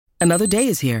Another day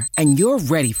is here, and you're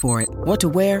ready for it. What to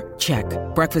wear? Check.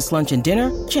 Breakfast, lunch, and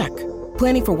dinner? Check.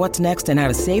 Planning for what's next and how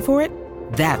to save for it?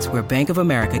 That's where Bank of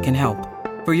America can help.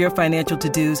 For your financial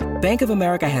to-dos, Bank of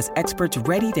America has experts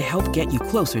ready to help get you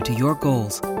closer to your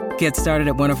goals. Get started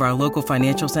at one of our local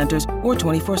financial centers or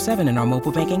 24/7 in our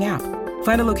mobile banking app.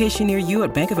 Find a location near you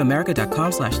at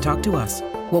bankofamerica.com/talktous.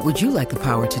 What would you like the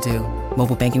power to do?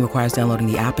 Mobile banking requires downloading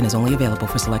the app and is only available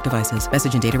for select devices.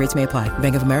 Message and data rates may apply.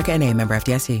 Bank of America N.A., member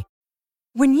FDIC.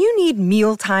 When you need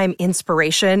mealtime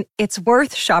inspiration, it's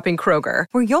worth shopping Kroger,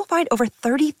 where you'll find over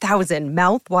 30,000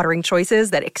 mouth-watering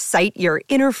choices that excite your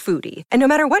inner foodie. And no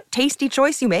matter what tasty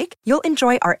choice you make, you'll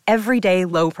enjoy our everyday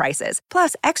low prices,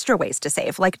 plus extra ways to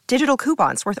save, like digital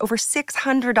coupons worth over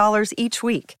 $600 each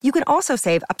week. You can also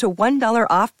save up to $1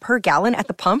 off per gallon at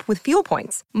the pump with fuel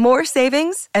points. More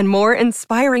savings and more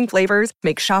inspiring flavors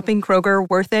make shopping Kroger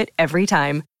worth it every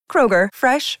time. Kroger,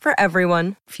 fresh for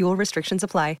everyone. Fuel restrictions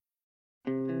apply.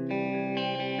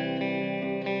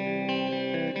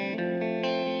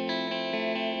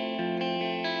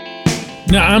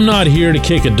 Now, I'm not here to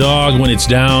kick a dog when it's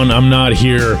down. I'm not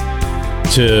here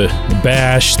to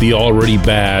bash the already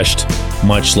bashed,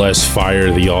 much less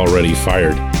fire the already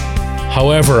fired.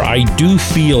 However, I do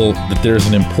feel that there's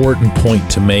an important point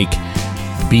to make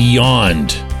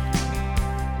beyond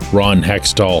Ron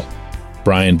Hextall,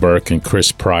 Brian Burke, and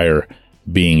Chris Pryor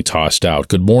being tossed out.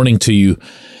 Good morning to you.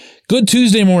 Good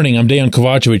Tuesday morning. I'm Dejan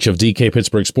Kovacevic of DK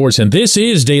Pittsburgh Sports, and this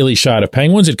is Daily Shot of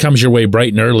Penguins. It comes your way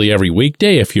bright and early every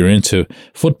weekday if you're into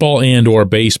football and or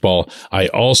baseball. I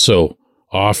also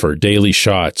offer daily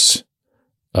shots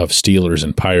of Steelers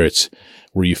and Pirates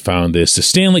where you found this. The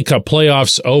Stanley Cup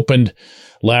playoffs opened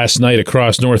last night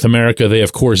across North America. They,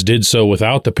 of course, did so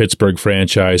without the Pittsburgh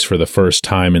franchise for the first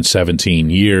time in 17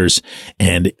 years.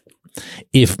 And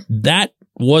if that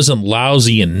wasn't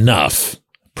lousy enough,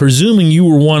 presuming you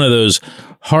were one of those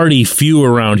hardy few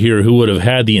around here who would have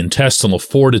had the intestinal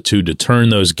fortitude to turn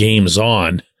those games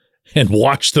on and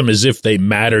watch them as if they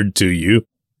mattered to you,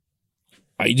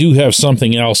 I do have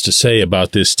something else to say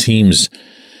about this team's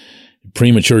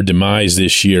premature demise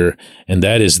this year, and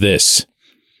that is this.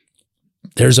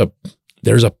 There's a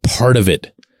part of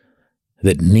it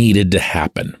that needed to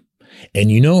happen. And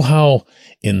you know how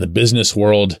in the business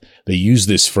world they use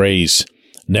this phrase,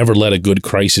 never let a good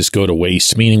crisis go to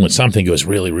waste, meaning when something goes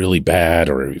really, really bad,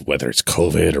 or whether it's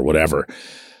COVID or whatever,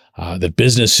 that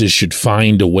businesses should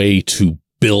find a way to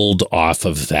build off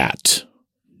of that.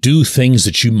 Do things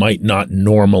that you might not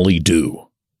normally do.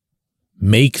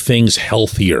 Make things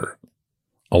healthier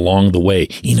along the way,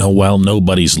 while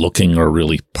nobody's looking or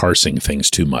really parsing things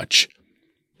too much.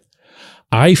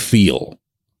 I feel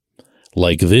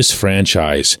like this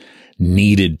franchise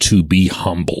needed to be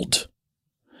humbled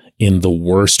in the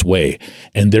worst way.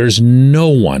 And there's no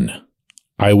one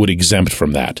I would exempt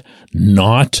from that.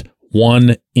 Not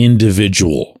one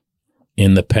individual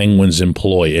in the Penguins'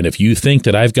 employ. And if you think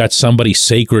that I've got somebody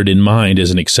sacred in mind as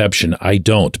an exception, I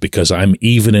don't, because I'm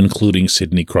even including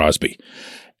Sidney Crosby.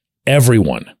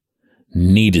 Everyone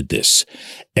needed this.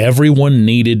 Everyone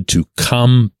needed to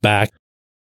come back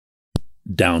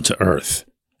down to earth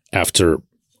after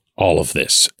all of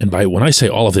this. And when I say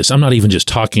all of this, I'm not even just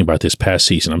talking about this past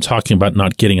season. I'm talking about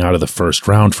not getting out of the first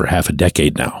round for half a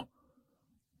decade now.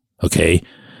 Okay?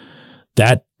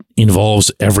 That involves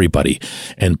everybody.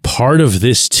 And part of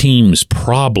this team's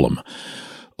problem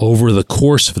over the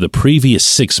course of the previous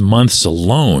 6 months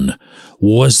alone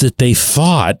was that they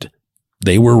thought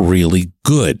they were really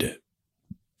good.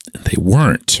 And they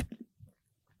weren't.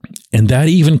 And that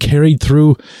even carried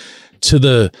through to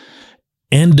the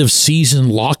end of season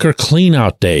locker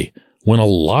cleanout day, when a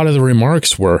lot of the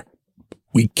remarks were,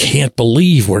 we can't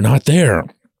believe we're not there.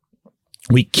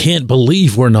 We can't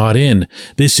believe we're not in.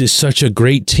 This is such a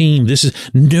great team.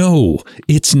 No,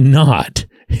 it's not.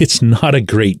 It's not a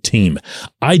great team.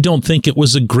 I don't think it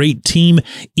was a great team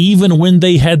even when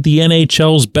they had the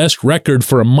NHL's best record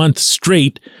for a month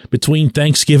straight between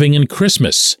Thanksgiving and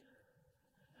Christmas.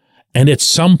 And at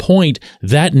some point,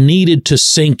 that needed to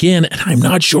sink in, and I'm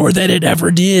not sure that it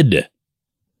ever did.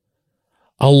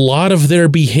 A lot of their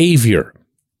behavior,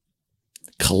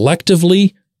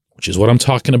 collectively, which is what I'm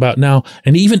talking about now,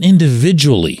 and even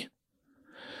individually,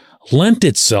 lent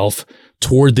itself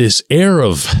toward this air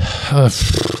of, how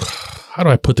do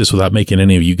I put this without making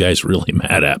any of you guys really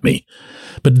mad at me?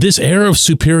 But this air of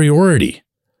superiority.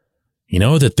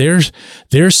 That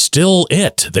they're still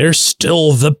it. They're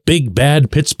still the big bad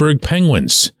Pittsburgh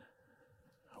Penguins.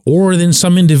 Or in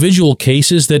some individual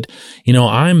cases that,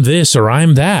 I'm this or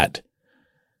I'm that.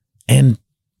 And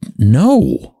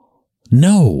no.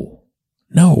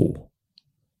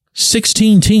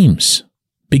 16 teams.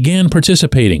 began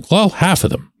participating. Well, half of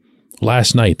them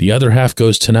last night. The other half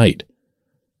goes tonight.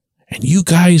 And you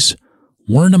guys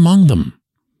weren't among them.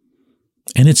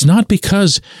 And it's not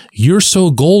because you're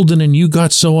so golden and you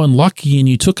got so unlucky and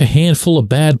you took a handful of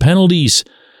bad penalties,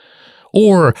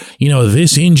 or,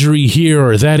 this injury here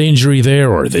or that injury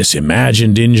there, or this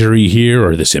imagined injury here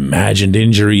or this imagined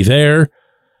injury there.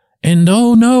 And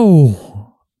oh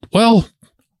no, well,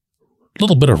 a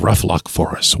little bit of rough luck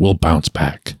for us. We'll bounce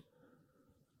back.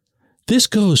 This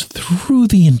goes through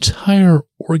the entire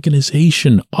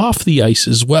organization, off the ice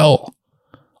as well.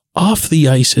 Off the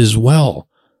ice as well.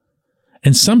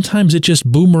 And sometimes it just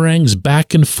boomerangs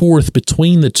back and forth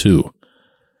between the two.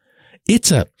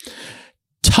 It's a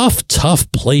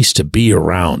tough place to be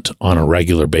around on a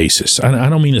regular basis. I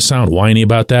don't mean to sound whiny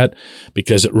about that,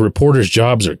 because reporters'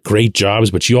 jobs are great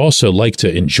jobs, but you also like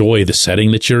to enjoy the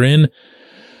setting that you're in.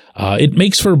 It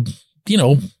makes for,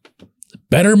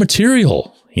 better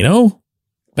material,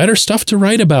 better stuff to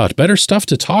write about, better stuff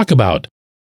to talk about.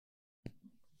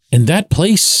 And that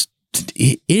place,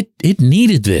 it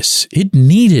needed this. It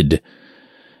needed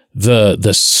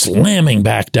the slamming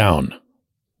back down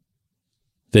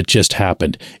that just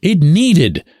happened. It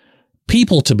needed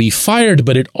people to be fired,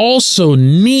 but it also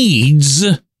needs,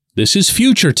 this is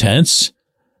future tense,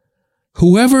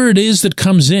 whoever it is that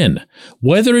comes in,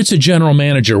 whether it's a general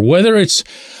manager, whether it's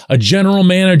a general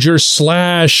manager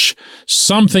 /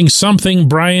 something,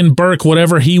 Brian Burke,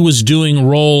 whatever he was doing,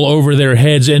 roll over their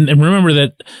heads. And remember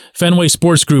that Fenway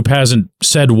Sports Group hasn't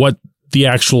said what the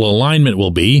actual alignment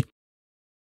will be.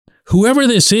 Whoever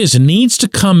this is needs to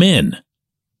come in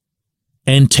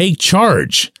and take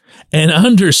charge and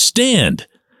understand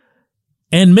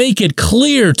and make it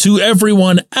clear to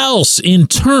everyone else in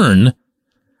turn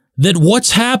that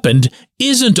what's happened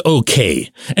isn't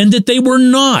okay, and that they were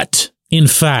not, in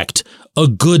fact, a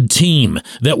good team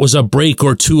that was a break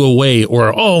or two away,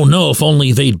 or, oh no, if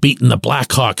only they'd beaten the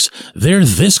Blackhawks. They're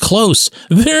this close.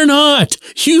 They're not.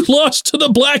 You lost to the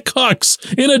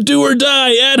Blackhawks in a do or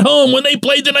die at home when they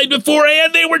played the night before,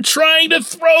 and they were trying to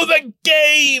throw the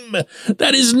game.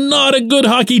 That is not a good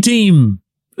hockey team.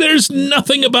 There's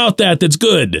nothing about that that's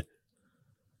good.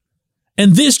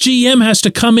 And this GM has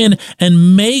to come in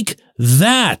and make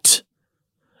that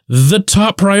the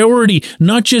top priority,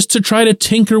 not just to try to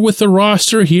tinker with the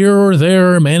roster here or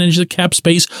there or manage the cap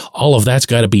space. All of that's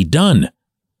got to be done.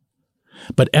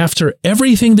 But after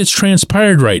everything that's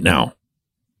transpired right now,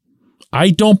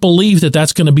 I don't believe that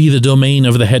that's going to be the domain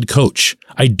of the head coach.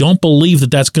 I don't believe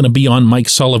that that's going to be on Mike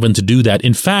Sullivan to do that.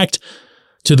 In fact,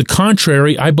 to the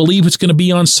contrary, I believe it's going to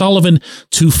be on Sullivan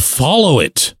to follow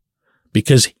it,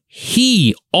 because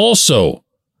he also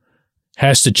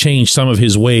has to change some of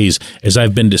his ways, as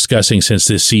I've been discussing since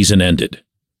this season ended.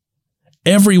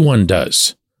 Everyone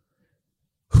does.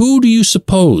 Who do you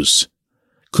suppose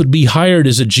could be hired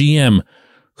as a GM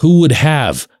who would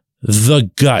have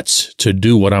the guts to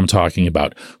do what I'm talking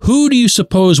about? Who do you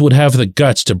suppose would have the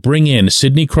guts to bring in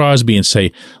Sidney Crosby and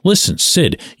say, listen,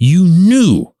 Sid, you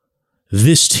knew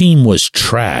this team was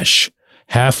trash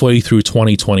halfway through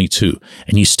 2022,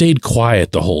 and you stayed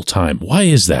quiet the whole time. Why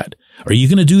is that? Are you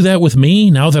going to do that with me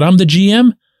now that I'm the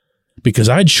GM? Because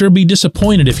I'd sure be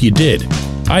disappointed if you did.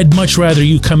 I'd much rather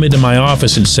you come into my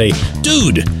office and say,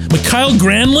 dude, Mikael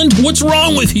Granlund, what's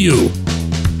wrong with you?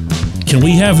 Can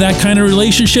we have that kind of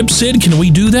relationship, Sid? Can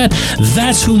we do that?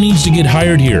 That's who needs to get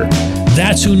hired here.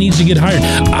 That's who needs to get hired.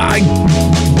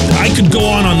 I could go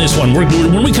on this one.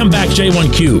 When we come back,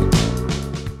 J1Q.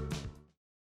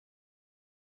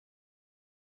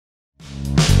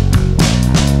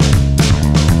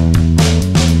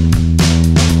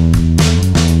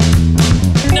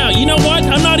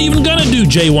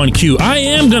 J1Q. I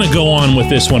am going to go on with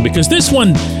this one, because this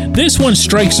one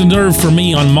strikes a nerve for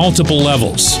me on multiple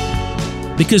levels.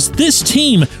 Because this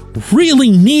team really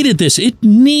needed this. It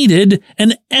needed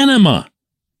an enema.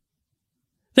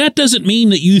 That doesn't mean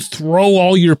that you throw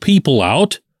all your people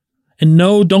out. And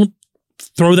no, don't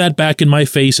throw that back in my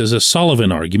face as a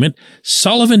Sullivan argument.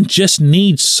 Sullivan just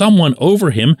needs someone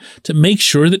over him to make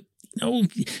sure that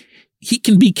he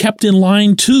can be kept in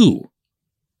line too.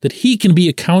 That he can be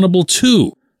accountable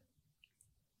to.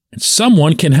 And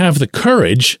someone can have the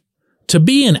courage to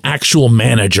be an actual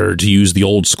manager, to use the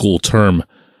old school term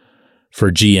for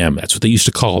GM. That's what they used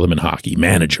to call them in hockey,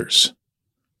 managers.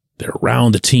 They're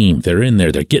around the team. They're in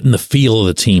there. They're getting the feel of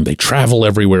the team. They travel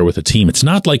everywhere with the team. It's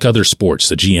not like other sports,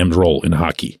 the GM's role in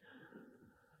hockey.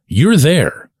 You're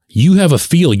there. You have a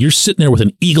feel. You're sitting there with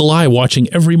an eagle eye watching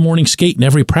every morning skate and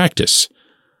every practice.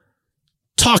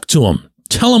 Talk to them.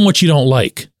 Tell them what you don't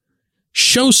like.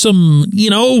 Show some,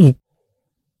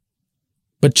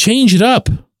 but change it up.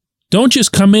 Don't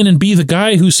just come in and be the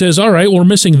guy who says, all right, we're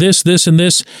missing this, this, and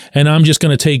this, and I'm just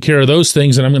going to take care of those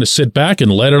things, and I'm going to sit back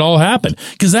and let it all happen.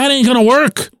 Because that ain't going to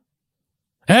work.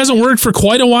 It hasn't worked for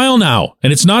quite a while now,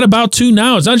 and it's not about to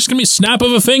now. It's not just going to be a snap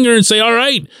of a finger and say, all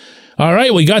right,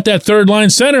 we got that third line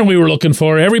center we were looking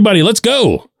for. Everybody, let's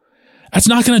go. That's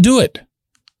not going to do it.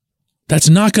 That's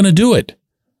not going to do it.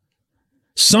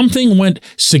 Something went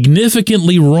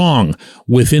significantly wrong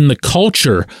within the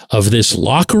culture of this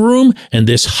locker room and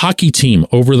this hockey team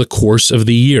over the course of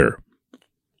the year.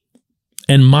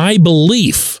 And my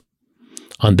belief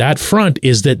on that front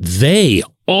is that they,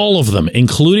 all of them,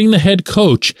 including the head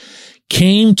coach,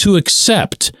 came to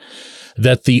accept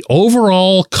that the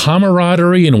overall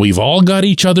camaraderie and we've all got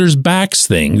each other's backs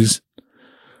things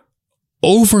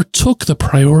overtook the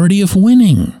priority of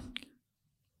winning.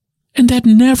 And that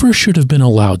never should have been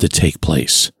allowed to take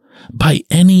place by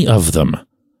any of them.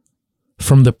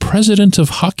 From the president of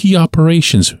hockey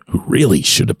operations, who really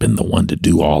should have been the one to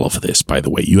do all of this, by the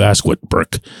way. You ask what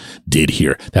Burke did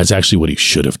here. That's actually what he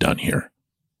should have done here.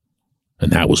 And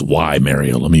that was why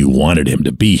Mario Lemieux wanted him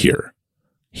to be here.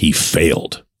 He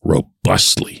failed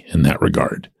robustly in that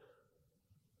regard.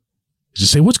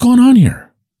 Just say, what's going on here?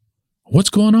 What's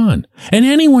going on? And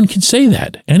anyone can say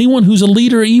that. Anyone who's a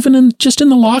leader, even just in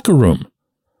the locker room.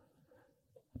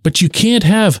 But you can't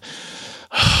have,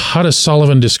 how does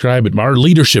Sullivan describe it? Our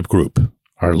leadership group.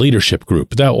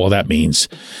 That means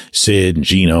Sid and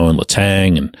Gino and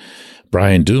Letang and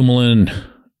Brian Dumoulin.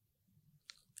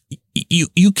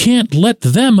 You can't let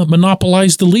them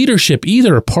monopolize the leadership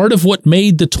either. Part of what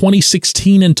made the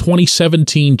 2016 and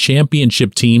 2017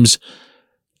 championship teams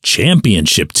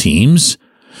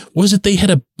was that they had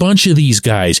a bunch of these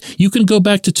guys. You can go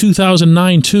back to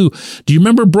 2009, too. Do you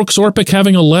remember Brooks Orpik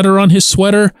having a letter on his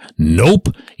sweater? Nope.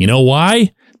 You know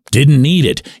why? Didn't need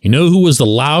it. You know who was the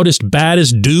loudest,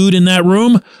 baddest dude in that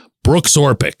room? Brooks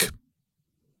Orpik.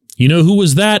 You know who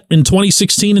was that in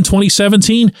 2016 and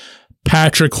 2017?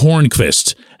 Patrick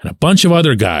Hornqvist and a bunch of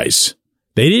other guys.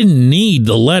 They didn't need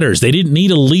the letters. They didn't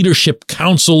need a leadership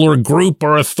council or group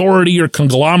or authority or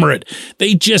conglomerate.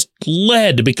 They just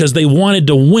led because they wanted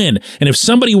to win. And if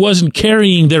somebody wasn't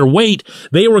carrying their weight,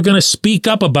 they were going to speak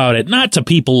up about it. Not to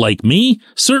people like me,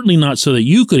 certainly not so that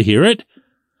you could hear it,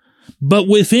 but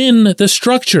within the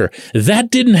structure.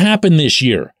 That didn't happen this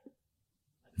year.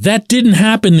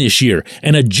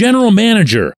 And a general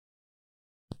manager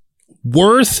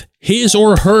worth his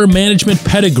or her management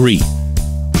pedigree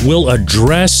will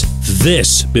address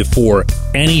this before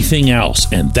anything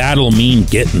else, and that'll mean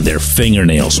getting their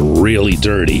fingernails really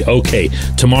dirty. Okay,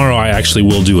 tomorrow I actually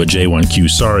will do a J1Q.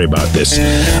 Sorry about this.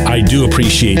 I do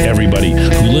appreciate everybody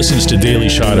who listens to Daily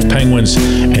Shot of Penguins,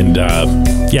 and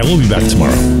we'll be back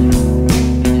tomorrow.